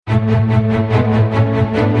It's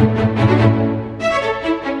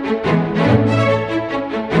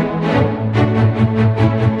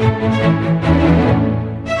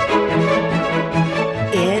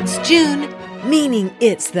June, meaning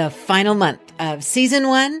it's the final month of Season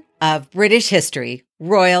 1 of British History,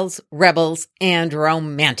 Royals, Rebels, and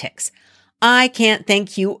Romantics. I can't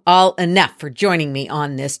thank you all enough for joining me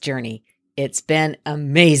on this journey. It's been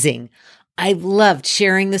amazing. I've loved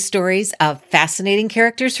sharing the stories of fascinating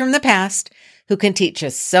characters from the past who can teach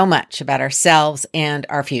us so much about ourselves and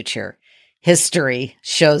our future. History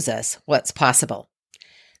shows us what's possible.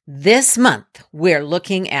 This month, we're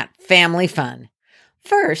looking at family fun.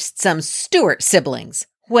 First, some Stuart siblings,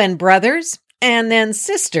 when brothers and then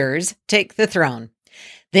sisters take the throne.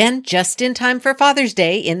 Then, just in time for Father's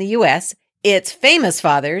Day in the U.S., it's famous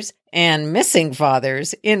fathers and missing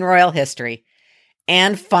fathers in royal history.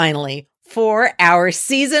 And finally, for our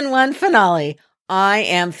Season 1 finale, I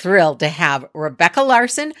am thrilled to have Rebecca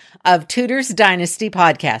Larson of Tudor's Dynasty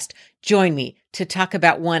podcast join me to talk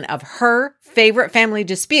about one of her favorite family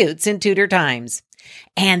disputes in Tudor times.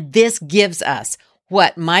 And this gives us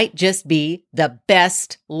what might just be the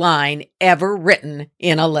best line ever written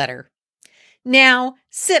in a letter. Now,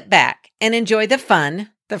 sit back and enjoy the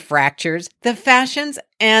fun, the fractures, the fashions,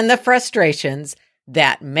 and the frustrations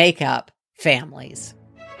that make up families.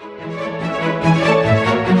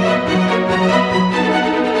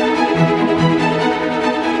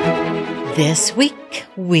 This week,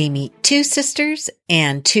 we meet two sisters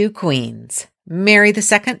and two queens, Mary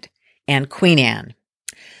II and Queen Anne.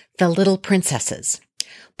 The Little Princesses.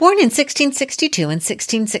 Born in 1662 and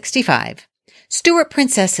 1665, Stuart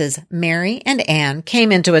princesses Mary and Anne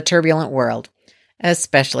came into a turbulent world,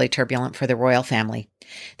 especially turbulent for the royal family.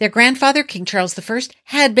 Their grandfather, King Charles I,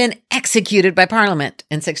 had been executed by Parliament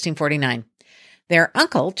in 1649. Their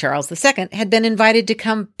uncle, Charles II, had been invited to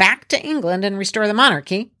come back to England and restore the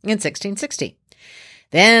monarchy in 1660.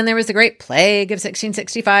 Then there was the Great Plague of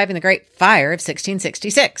 1665 and the Great Fire of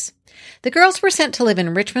 1666. The girls were sent to live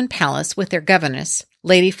in Richmond Palace with their governess,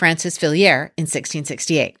 Lady Frances Villiers, in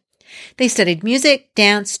 1668. They studied music,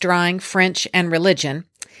 dance, drawing, French, and religion.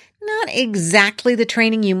 Not exactly the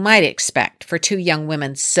training you might expect for two young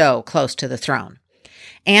women so close to the throne.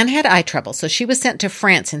 Anne had eye trouble, so she was sent to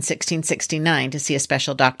France in 1669 to see a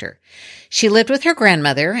special doctor. She lived with her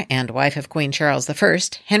grandmother and wife of Queen Charles I,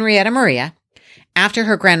 Henrietta Maria. After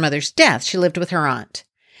her grandmother's death, she lived with her aunt.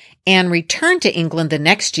 Anne returned to England the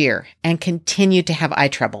next year and continued to have eye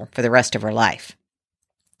trouble for the rest of her life.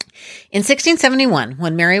 In 1671,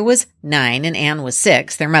 when Mary was 9 and Anne was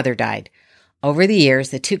 6, their mother died. Over the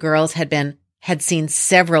years, the two girls had seen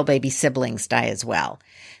several baby siblings die as well.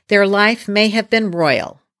 Their life may have been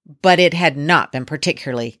royal, but it had not been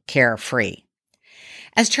particularly carefree.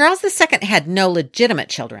 As Charles II had no legitimate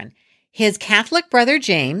children, his Catholic brother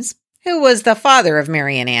James, who was the father of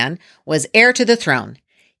Mary and Anne, was heir to the throne.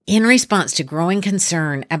 In response to growing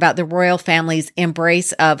concern about the royal family's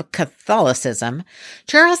embrace of Catholicism,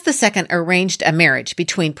 Charles II arranged a marriage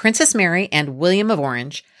between Princess Mary and William of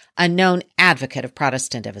Orange, a known advocate of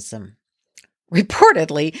Protestantism.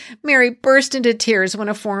 Reportedly, Mary burst into tears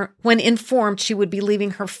when informed she would be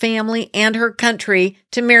leaving her family and her country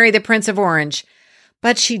to marry the Prince of Orange.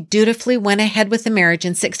 But she dutifully went ahead with the marriage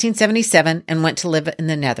in 1677 and went to live in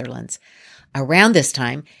the Netherlands. Around this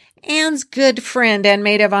time, Anne's good friend and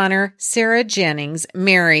maid of honor, Sarah Jennings,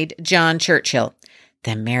 married John Churchill.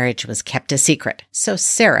 The marriage was kept a secret, so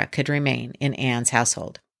Sarah could remain in Anne's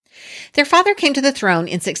household. Their father came to the throne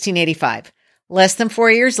in 1685. Less than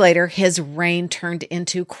 4 years later, his reign turned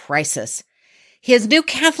into crisis. His new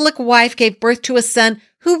Catholic wife gave birth to a son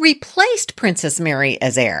who replaced Princess Mary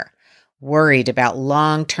as heir. Worried about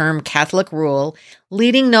long-term Catholic rule,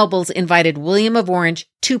 leading nobles invited William of Orange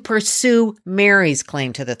to pursue Mary's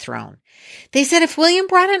claim to the throne. They said if William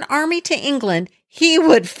brought an army to England, he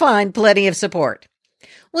would find plenty of support.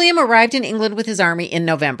 William arrived in England with his army in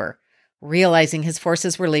November. Realizing his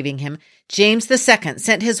forces were leaving him, James II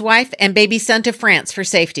sent his wife and baby son to France for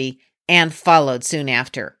safety and followed soon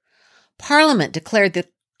after. Parliament declared the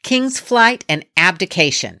king's flight an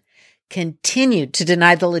abdication, continued to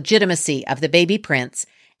deny the legitimacy of the baby prince,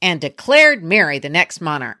 and declared Mary the next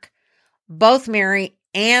monarch. Both Mary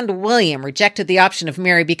and William rejected the option of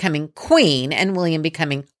Mary becoming queen and William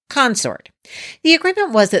becoming consort. The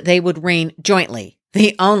agreement was that they would reign jointly,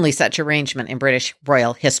 the only such arrangement in British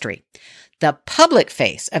royal history. The public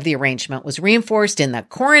face of the arrangement was reinforced in the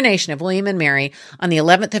coronation of William and Mary on the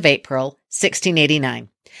 11th of April, 1689.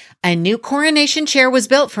 A new coronation chair was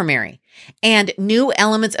built for Mary, and new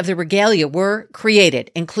elements of the regalia were created,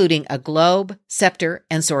 including a globe, scepter,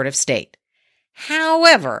 and sword of state.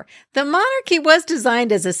 However, the monarchy was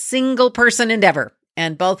designed as a single-person endeavor,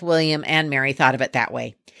 and both William and Mary thought of it that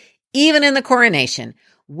way. Even in the coronation,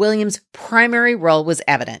 William's primary role was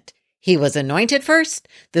evident. He was anointed first,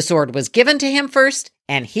 the sword was given to him first,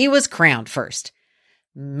 and he was crowned first.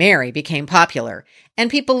 Mary became popular, and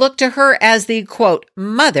people looked to her as the, quote,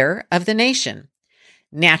 mother of the nation.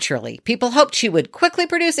 Naturally, people hoped she would quickly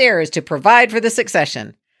produce heirs to provide for the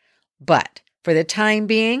succession. But for the time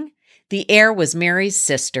being, the heir was Mary's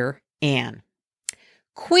sister, Anne.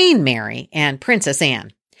 Queen Mary and Princess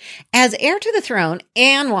Anne. As heir to the throne,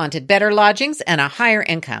 Anne wanted better lodgings and a higher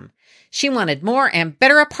income. She wanted more and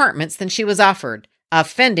better apartments than she was offered,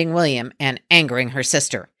 offending William and angering her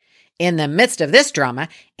sister. In the midst of this drama,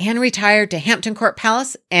 Anne retired to Hampton Court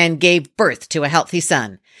Palace and gave birth to a healthy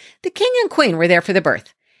son. The king and queen were there for the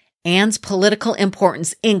birth. Anne's political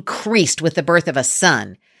importance increased with the birth of a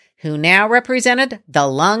son, who now represented the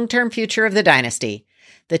long-term future of the dynasty.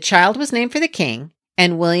 The child was named for the king,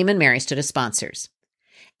 and William and Mary stood as sponsors.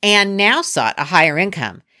 Anne now sought a higher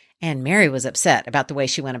income, and Mary was upset about the way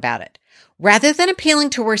she went about it. Rather than appealing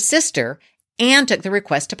to her sister, Anne took the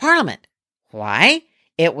request to Parliament. Why?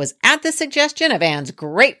 It was at the suggestion of Anne's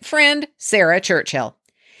great friend, Sarah Churchill.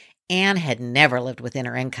 Anne had never lived within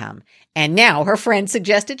her income, and now her friend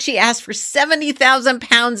suggested she ask for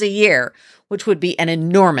 £70,000 a year, which would be an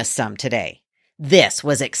enormous sum today. This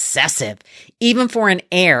was excessive, even for an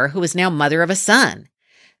heir who was now mother of a son.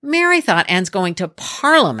 Mary thought Anne's going to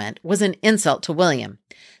Parliament was an insult to William.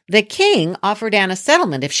 The king offered Anne a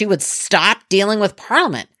settlement if she would stop dealing with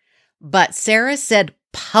Parliament. But Sarah said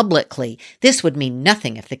publicly this would mean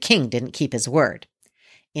nothing if the king didn't keep his word.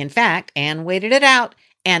 In fact, Anne waited it out,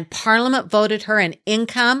 and Parliament voted her an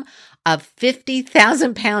income of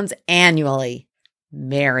 £50,000 annually.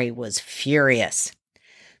 Mary was furious.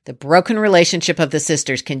 The broken relationship of the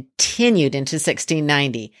sisters continued into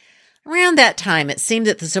 1690. Around that time, it seemed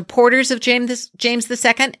that the supporters of James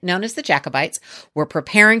II, known as the Jacobites, were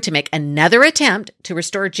preparing to make another attempt to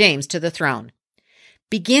restore James to the throne.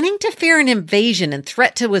 Beginning to fear an invasion and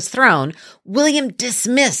threat to his throne, William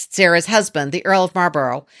dismissed Sarah's husband, the Earl of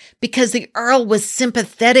Marlborough, because the Earl was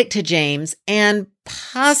sympathetic to James and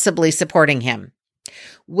possibly supporting him.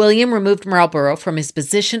 William removed Marlborough from his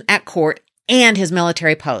position at court and his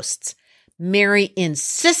military posts. Mary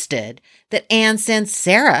insisted that Anne send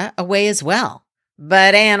Sarah away as well,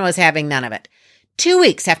 but Anne was having none of it. 2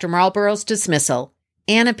 weeks after Marlborough's dismissal,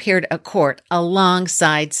 Anne appeared at court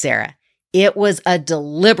alongside Sarah. It was a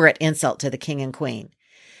deliberate insult to the king and queen.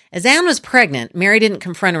 As Anne was pregnant, Mary didn't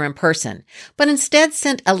confront her in person, but instead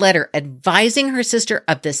sent a letter advising her sister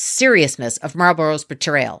of the seriousness of Marlborough's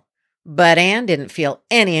betrayal. But Anne didn't feel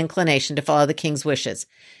any inclination to follow the king's wishes.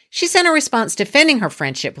 She sent a response defending her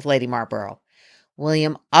friendship with Lady Marlborough.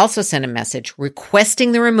 William also sent a message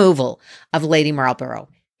requesting the removal of Lady Marlborough.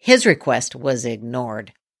 His request was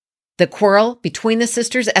ignored. The quarrel between the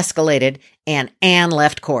sisters escalated, and Anne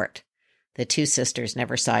left court. The two sisters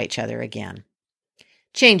never saw each other again.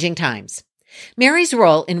 Changing times. Mary's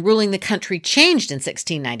role in ruling the country changed in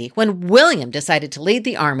 1690 when William decided to lead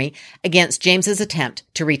the army against James's attempt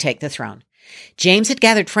to retake the throne. James had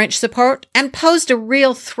gathered French support and posed a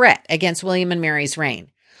real threat against William and Mary's reign.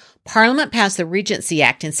 Parliament passed the Regency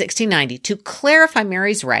Act in 1690 to clarify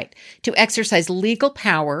Mary's right to exercise legal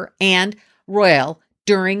power and royal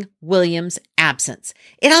during William's absence.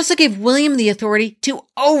 It also gave William the authority to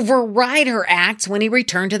override her acts when he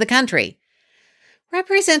returned to the country.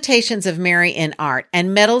 Representations of Mary in art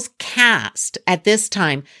and medals cast at this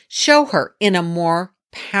time show her in a more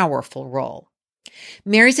powerful role.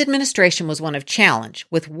 Mary's administration was one of challenge,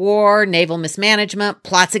 with war, naval mismanagement,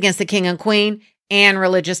 plots against the king and queen, and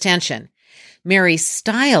religious tension. Mary's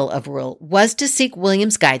style of rule was to seek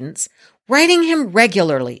William's guidance, writing him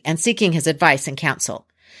regularly and seeking his advice and counsel.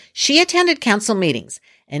 She attended council meetings.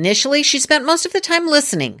 Initially, she spent most of the time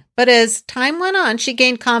listening, but as time went on, she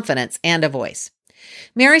gained confidence and a voice.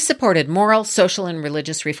 Mary supported moral, social, and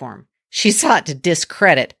religious reform. She sought to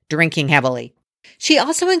discredit drinking heavily. She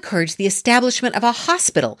also encouraged the establishment of a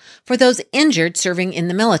hospital for those injured serving in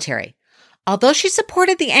the military. Although she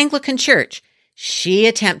supported the Anglican Church, she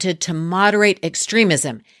attempted to moderate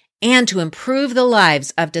extremism and to improve the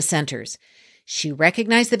lives of dissenters. She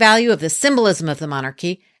recognized the value of the symbolism of the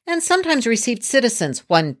monarchy and sometimes received citizens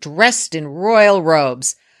when dressed in royal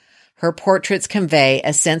robes. Her portraits convey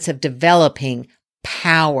a sense of developing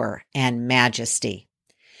power and majesty.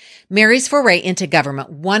 Mary's foray into government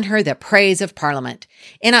won her the praise of Parliament.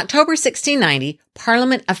 In October 1690,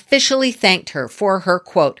 Parliament officially thanked her for her,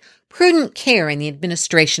 quote, prudent care in the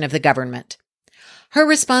administration of the government. Her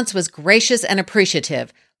response was gracious and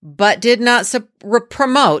appreciative, but did not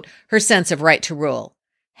promote her sense of right to rule.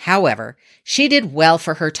 However, she did well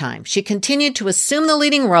for her time. She continued to assume the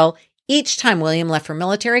leading role each time William left for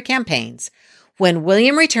military campaigns. When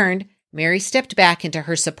William returned, Mary stepped back into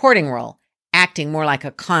her supporting role, acting more like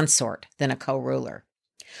a consort than a co-ruler.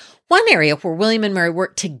 One area where William and Mary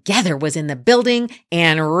worked together was in the building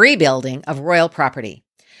and rebuilding of royal property.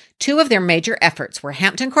 Two of their major efforts were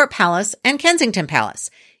Hampton Court Palace and Kensington Palace.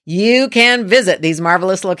 You can visit these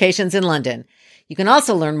marvelous locations in London. You can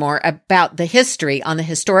also learn more about the history on the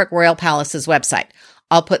Historic Royal Palace's website.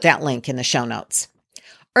 I'll put that link in the show notes.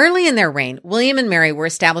 Early in their reign, William and Mary were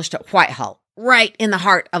established at Whitehall, right in the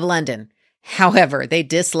heart of London. However, they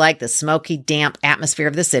disliked the smoky, damp atmosphere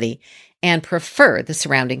of the city and preferred the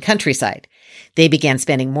surrounding countryside. They began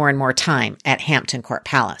spending more and more time at Hampton Court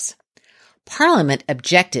Palace. Parliament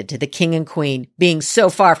objected to the king and queen being so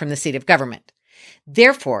far from the seat of government.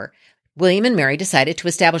 Therefore, William and Mary decided to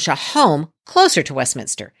establish a home closer to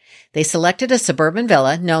Westminster. They selected a suburban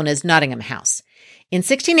villa known as Nottingham House. In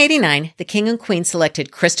 1689, the king and queen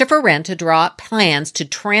selected Christopher Wren to draw up plans to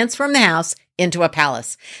transform the house into a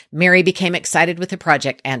palace. Mary became excited with the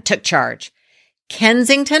project and took charge.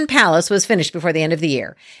 Kensington Palace was finished before the end of the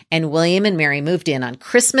year, and William and Mary moved in on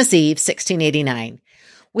Christmas Eve, 1689.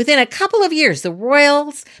 Within a couple of years, the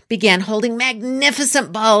royals began holding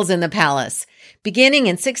magnificent balls in the palace. Beginning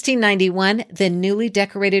in 1691, the newly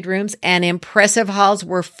decorated rooms and impressive halls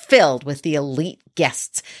were filled with the elite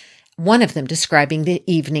guests. One of them describing the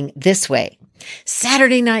evening this way: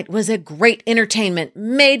 Saturday night was a great entertainment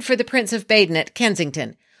made for the Prince of Baden at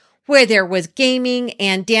Kensington, where there was gaming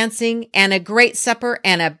and dancing and a great supper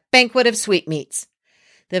and a banquet of sweetmeats.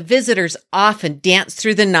 The visitors often danced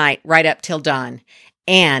through the night right up till dawn,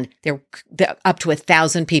 and up to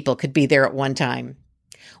 1,000 people could be there at one time.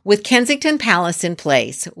 With Kensington Palace in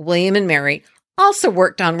place, William and Mary also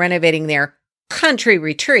worked on renovating their country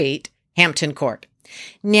retreat, Hampton Court.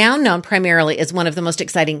 Now known primarily as one of the most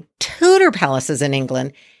exciting Tudor palaces in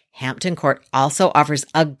England, Hampton Court also offers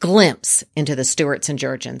a glimpse into the Stuarts and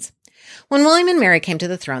Georgians. When William and Mary came to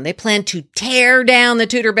the throne, they planned to tear down the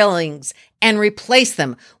Tudor buildings and replace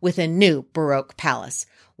them with a new Baroque palace.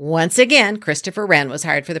 Once again, Christopher Wren was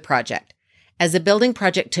hired for the project. As the building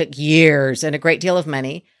project took years and a great deal of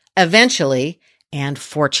money, eventually, and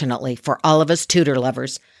fortunately for all of us Tudor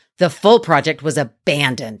lovers, the full project was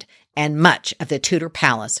abandoned, and much of the Tudor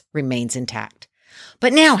palace remains intact.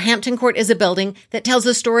 But now Hampton Court is a building that tells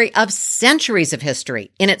a story of centuries of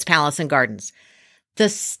history in its palace and gardens. The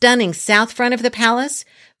stunning south front of the palace,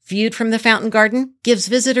 viewed from the fountain garden, gives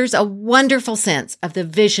visitors a wonderful sense of the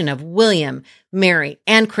vision of William, Mary,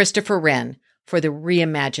 and Christopher Wren for the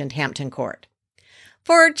reimagined Hampton Court.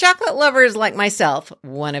 For chocolate lovers like myself,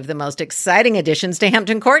 one of the most exciting additions to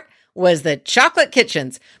Hampton Court was the chocolate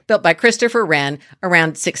kitchens built by Christopher Wren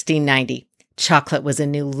around 1690. Chocolate was a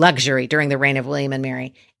new luxury during the reign of William and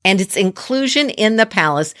Mary, and its inclusion in the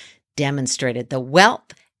palace demonstrated the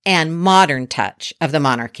wealth and modern touch of the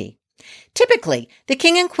monarchy. Typically, the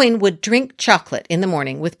king and queen would drink chocolate in the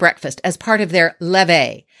morning with breakfast as part of their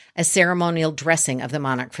levee, a ceremonial dressing of the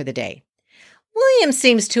monarch for the day. William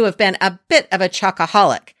seems to have been a bit of a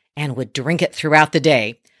chocoholic and would drink it throughout the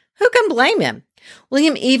day. Who can blame him?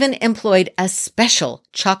 William even employed a special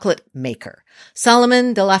chocolate maker,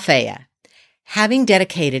 Solomon de la Faya. Having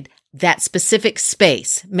dedicated that specific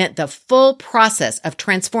space meant the full process of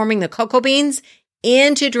transforming the cocoa beans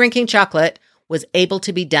into drinking chocolate was able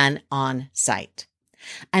to be done on site.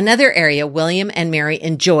 Another area William and Mary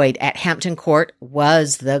enjoyed at Hampton Court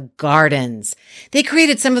was the gardens. They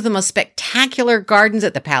created some of the most spectacular gardens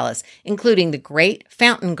at the palace, including the Great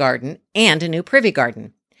Fountain Garden and a new Privy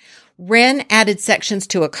Garden. Wren added sections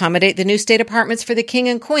to accommodate the new state apartments for the king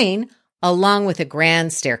and queen, along with a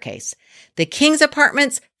grand staircase. The king's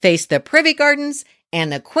apartments faced the Privy Gardens,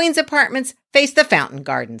 and the queen's apartments faced the Fountain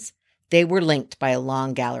Gardens. They were linked by a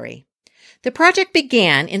long gallery. The project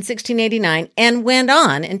began in 1689 and went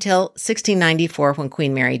on until 1694 when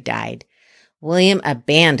Queen Mary died. William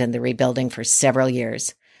abandoned the rebuilding for several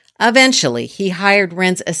years. Eventually, he hired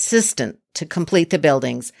Wren's assistant to complete the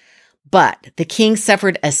buildings, but the king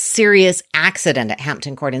suffered a serious accident at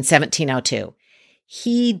Hampton Court in 1702.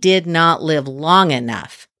 He did not live long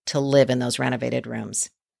enough to live in those renovated rooms.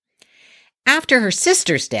 After her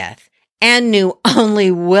sister's death, Anne knew only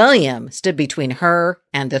William stood between her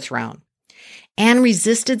and the throne. Anne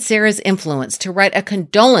resisted Sarah's influence to write a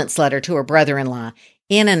condolence letter to her brother-in-law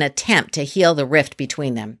in an attempt to heal the rift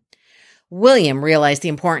between them. William realized the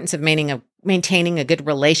importance of maintaining a good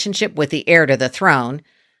relationship with the heir to the throne.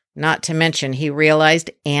 Not to mention, he realized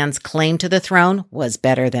Anne's claim to the throne was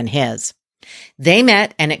better than his. They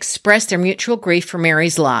met and expressed their mutual grief for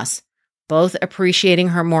Mary's loss, both appreciating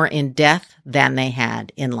her more in death than they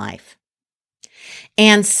had in life.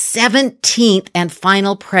 Anne's 17th and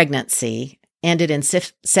final pregnancy ended in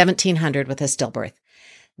 1700 with a stillbirth.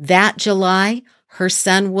 That July, her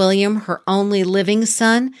son William, her only living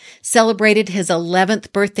son, celebrated his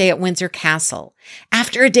 11th birthday at Windsor Castle.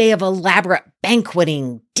 After a day of elaborate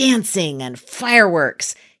banqueting, dancing, and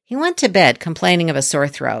fireworks, he went to bed complaining of a sore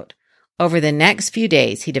throat. Over the next few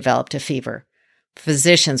days, he developed a fever.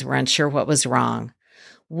 Physicians were unsure what was wrong.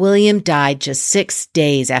 William died just 6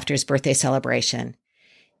 days after his birthday celebration.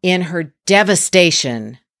 In her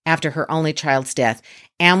devastation after her only child's death,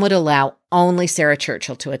 Anne would allow only Sarah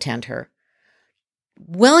Churchill to attend her.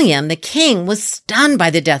 William, the king, was stunned by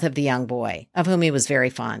the death of the young boy, of whom he was very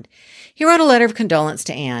fond. He wrote a letter of condolence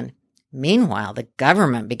to Anne. Meanwhile, the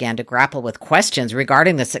government began to grapple with questions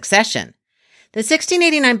regarding the succession. The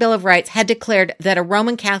 1689 Bill of Rights had declared that a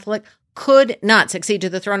Roman Catholic could not succeed to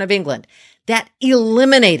the throne of England. That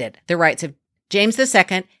eliminated the rights of James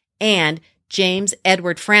II and James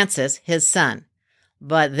Edward Francis, his son.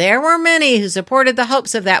 But there were many who supported the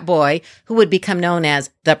hopes of that boy, who would become known as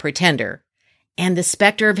the Pretender. And the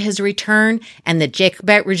specter of his return and the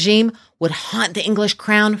Jacobite regime would haunt the English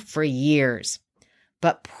crown for years.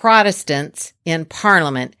 But Protestants in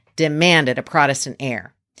Parliament demanded a Protestant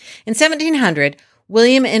heir. In 1700,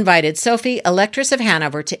 William invited Sophie, Electress of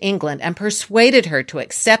Hanover, to England and persuaded her to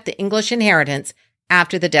accept the English inheritance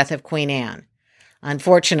after the death of Queen Anne.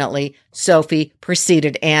 Unfortunately, Sophie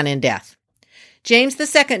preceded Anne in death. James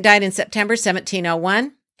II died in September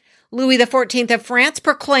 1701. Louis XIV of France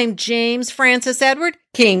proclaimed James Francis Edward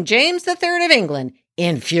King James III of England,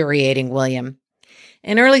 infuriating William.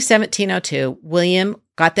 In early 1702, William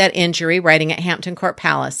got that injury writing at Hampton Court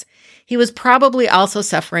Palace. He was probably also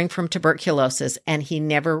suffering from tuberculosis, and he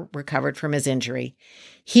never recovered from his injury.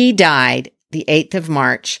 He died the 8th of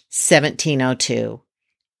March, 1702.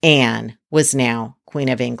 Anne was now Queen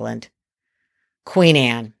of England. Queen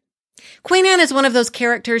Anne. Queen Anne is one of those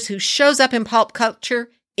characters who shows up in pulp culture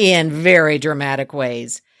in very dramatic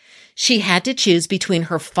ways. She had to choose between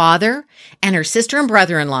her father and her sister and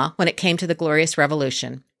brother-in-law when it came to the Glorious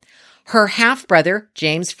Revolution. Her half-brother,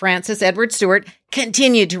 James Francis Edward Stuart,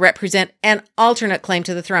 continued to represent an alternate claim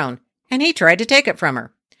to the throne, and he tried to take it from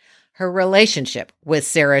her. Her relationship with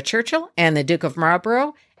Sarah Churchill and the Duke of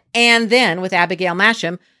Marlborough, and then with Abigail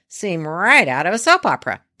Masham, seem right out of a soap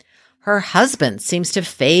opera. Her husband seems to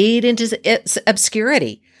fade into its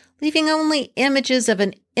obscurity, leaving only images of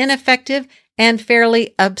an ineffective and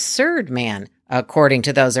fairly absurd man, according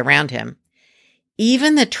to those around him.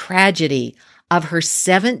 Even the tragedy of her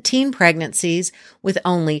 17 pregnancies with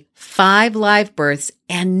only 5 live births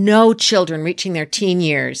and no children reaching their teen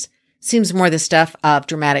years seems more the stuff of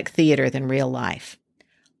dramatic theater than real life.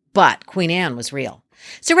 But Queen Anne was real.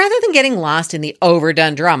 So rather than getting lost in the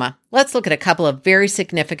overdone drama, let's look at a couple of very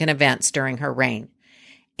significant events during her reign.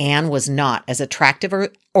 Anne was not as attractive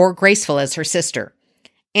or graceful as her sister,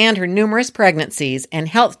 and her numerous pregnancies and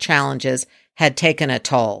health challenges had taken a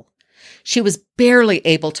toll. She was barely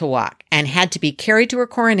able to walk and had to be carried to her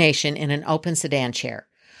coronation in an open sedan chair.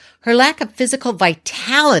 Her lack of physical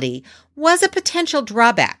vitality was a potential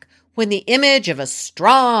drawback when the image of a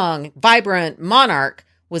strong, vibrant monarch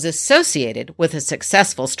was associated with a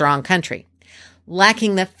successful, strong country.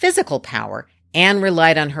 Lacking the physical power, Anne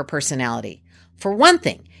relied on her personality. For one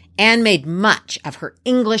thing, Anne made much of her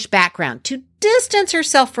English background to distance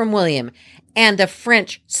herself from William and the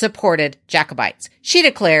French-supported Jacobites. She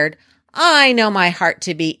declared, "I know my heart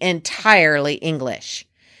to be entirely English."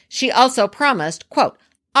 She also promised, quote,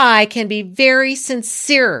 "I can be very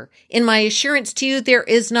sincere in my assurance to you there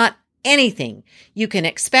is not anything you can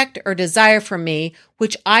expect or desire from me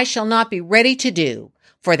which I shall not be ready to do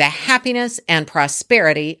for the happiness and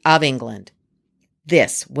prosperity of England."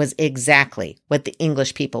 This was exactly what the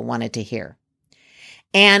English people wanted to hear.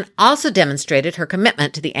 Anne also demonstrated her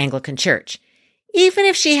commitment to the Anglican Church. Even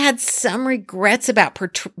if she had some regrets about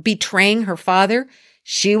betraying her father,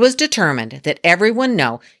 she was determined that everyone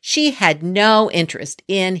know she had no interest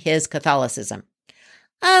in his Catholicism.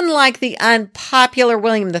 Unlike the unpopular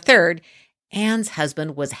William III, Anne's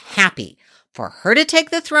husband was happy for her to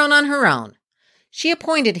take the throne on her own. She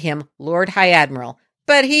appointed him Lord High Admiral,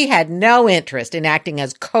 but he had no interest in acting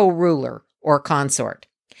as co-ruler or consort.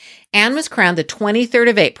 Anne was crowned the 23rd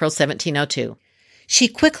of April, 1702. She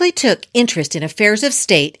quickly took interest in affairs of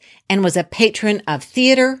state and was a patron of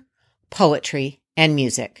theater, poetry, and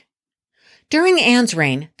music. During Anne's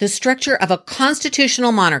reign, the structure of a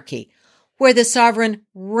constitutional monarchy, where the sovereign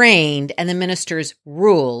reigned and the ministers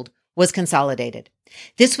ruled, was consolidated.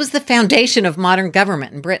 This was the foundation of modern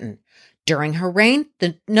government in Britain. During her reign,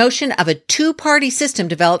 the notion of a two-party system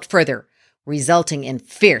developed further, resulting in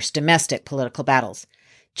fierce domestic political battles.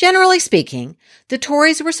 Generally speaking, the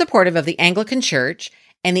Tories were supportive of the Anglican Church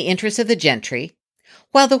and the interests of the gentry,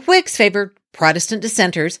 while the Whigs favored Protestant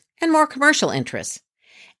dissenters and more commercial interests.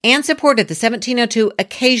 Anne supported the 1702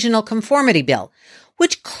 Occasional Conformity Bill,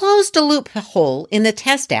 which closed a loophole in the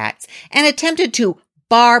Test Acts and attempted to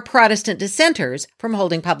bar Protestant dissenters from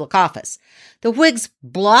holding public office. The Whigs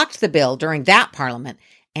blocked the bill during that Parliament,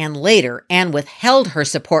 and later Anne withheld her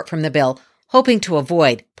support from the bill, hoping to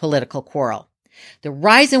avoid political quarrel. The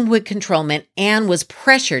rise in Whig control meant Anne was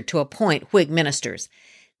pressured to appoint Whig ministers.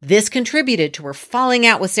 This contributed to her falling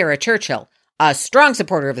out with Sarah Churchill, a strong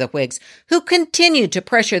supporter of the Whigs, who continued to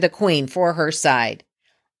pressure the Queen for her side.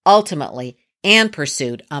 Ultimately, Anne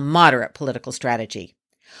pursued a moderate political strategy.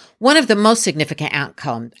 One of the most significant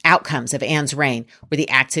outcomes of Anne's reign were the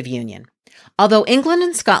Acts of Union. Although England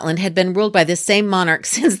and Scotland had been ruled by the same monarch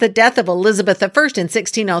since the death of Elizabeth I in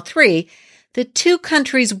 1603, the two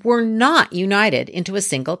countries were not united into a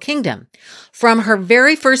single kingdom. From her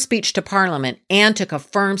very first speech to Parliament, Anne took a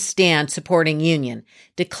firm stand supporting union,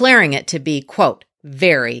 declaring it to be, quote,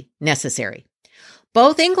 very necessary.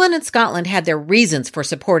 Both England and Scotland had their reasons for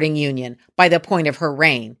supporting union by the point of her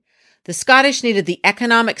reign. The Scottish needed the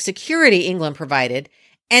economic security England provided,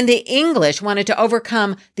 and the English wanted to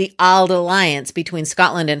overcome the Auld Alliance between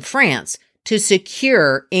Scotland and France to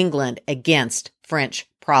secure England against French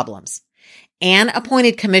problems. Anne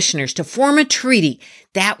appointed commissioners to form a treaty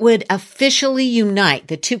that would officially unite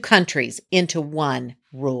the two countries into one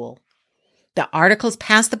rule. The articles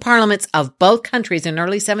passed the parliaments of both countries in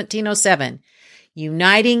early 1707,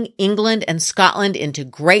 uniting England and Scotland into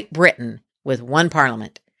Great Britain with one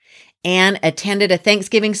parliament. Anne attended a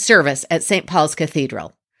Thanksgiving service at St. Paul's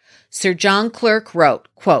Cathedral. Sir John Clerk wrote,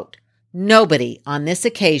 quote, "Nobody on this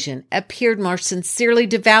occasion appeared more sincerely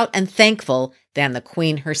devout and thankful than the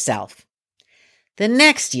Queen herself." The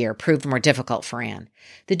next year proved more difficult for Anne.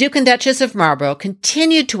 The Duke and Duchess of Marlborough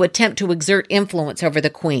continued to attempt to exert influence over the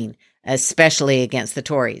Queen, especially against the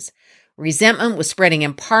Tories. Resentment was spreading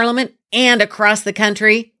in Parliament and across the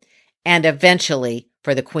country, and eventually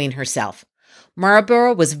for the Queen herself.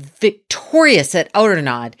 Marlborough was victorious at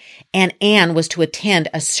Oudenarde, and Anne was to attend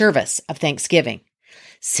a service of Thanksgiving.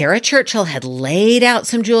 Sarah Churchill had laid out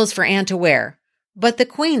some jewels for Anne to wear, but the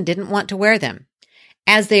Queen didn't want to wear them.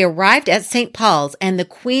 As they arrived at St. Paul's and the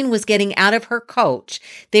Queen was getting out of her coach,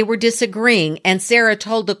 they were disagreeing, and Sarah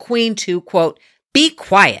told the Queen to, quote, "be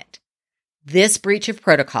quiet." This breach of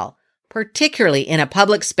protocol, particularly in a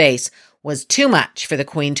public space, was too much for the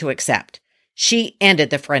Queen to accept. She ended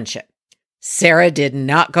the friendship. Sarah did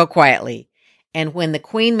not go quietly, and when the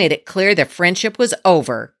Queen made it clear the friendship was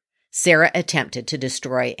over, Sarah attempted to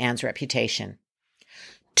destroy Anne's reputation.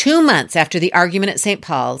 2 months after the argument at St.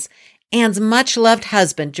 Paul's, Anne's much-loved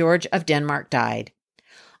husband, George of Denmark, died.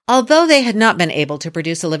 Although they had not been able to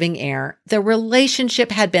produce a living heir, the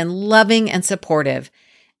relationship had been loving and supportive.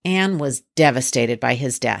 Anne was devastated by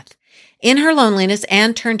his death. In her loneliness,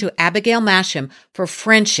 Anne turned to Abigail Masham for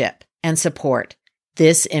friendship and support.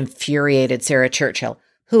 This infuriated Sarah Churchill,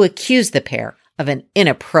 who accused the pair of an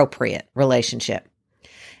inappropriate relationship.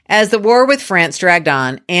 As the war with France dragged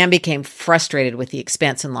on, Anne became frustrated with the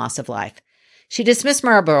expense and loss of life. She dismissed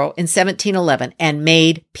Marlborough in 1711 and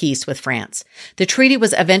made peace with France. The treaty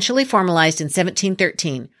was eventually formalized in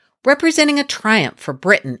 1713, representing a triumph for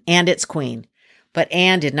Britain and its queen. But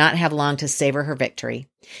Anne did not have long to savor her victory.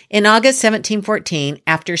 In August 1714,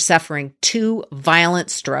 after suffering 2 violent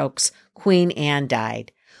strokes, Queen Anne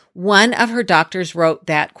died. One of her doctors wrote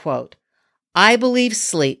that, quote, "I believe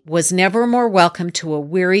sleep was never more welcome to a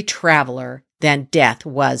weary traveler than death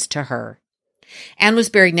was to her." Anne was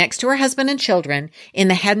buried next to her husband and children in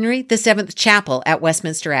the Henry VII Chapel at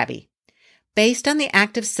Westminster Abbey. Based on the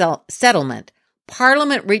Act of Settlement,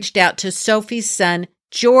 Parliament reached out to Sophie's son,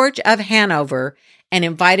 George of Hanover, and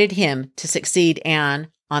invited him to succeed Anne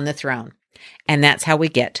on the throne. And that's how we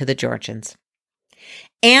get to the Georgians.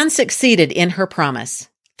 Anne succeeded in her promise.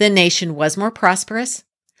 The nation was more prosperous,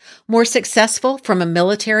 more successful from a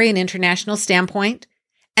military and international standpoint,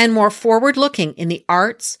 and more forward-looking in the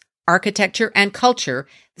arts, architecture, and culture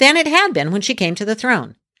than it had been when she came to the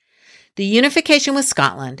throne. The unification with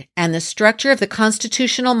Scotland and the structure of the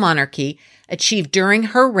constitutional monarchy achieved during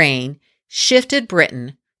her reign shifted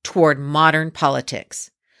Britain toward modern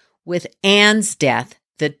politics. With Anne's death,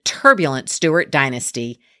 the turbulent Stuart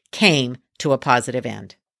dynasty came to a positive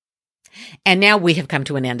end. And now we have come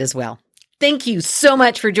to an end as well. Thank you so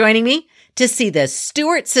much for joining me to see the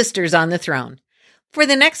Stuart sisters on the throne. For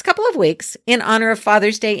the next couple of weeks, in honor of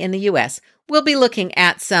Father's Day in the U.S., we'll be looking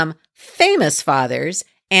at some famous fathers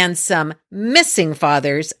and some missing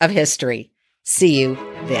fathers of history. See you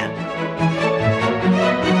then.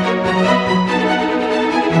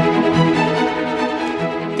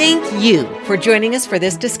 Thank you for joining us for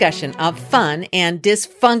this discussion of fun and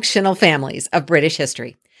dysfunctional families of British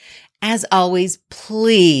history. As always,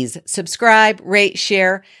 please subscribe, rate,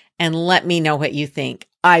 share, and let me know what you think.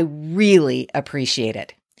 I really appreciate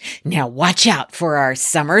it. Now watch out for our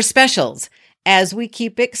summer specials as we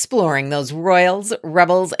keep exploring those royals,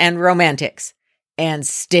 rebels, and romantics. And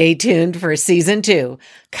stay tuned for season 2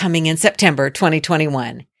 coming in September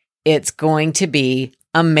 2021. It's going to be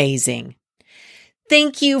amazing.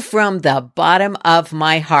 Thank you from the bottom of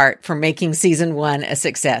my heart for making season 1 a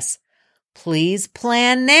success. Please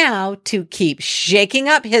plan now to keep shaking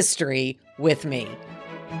up history with me.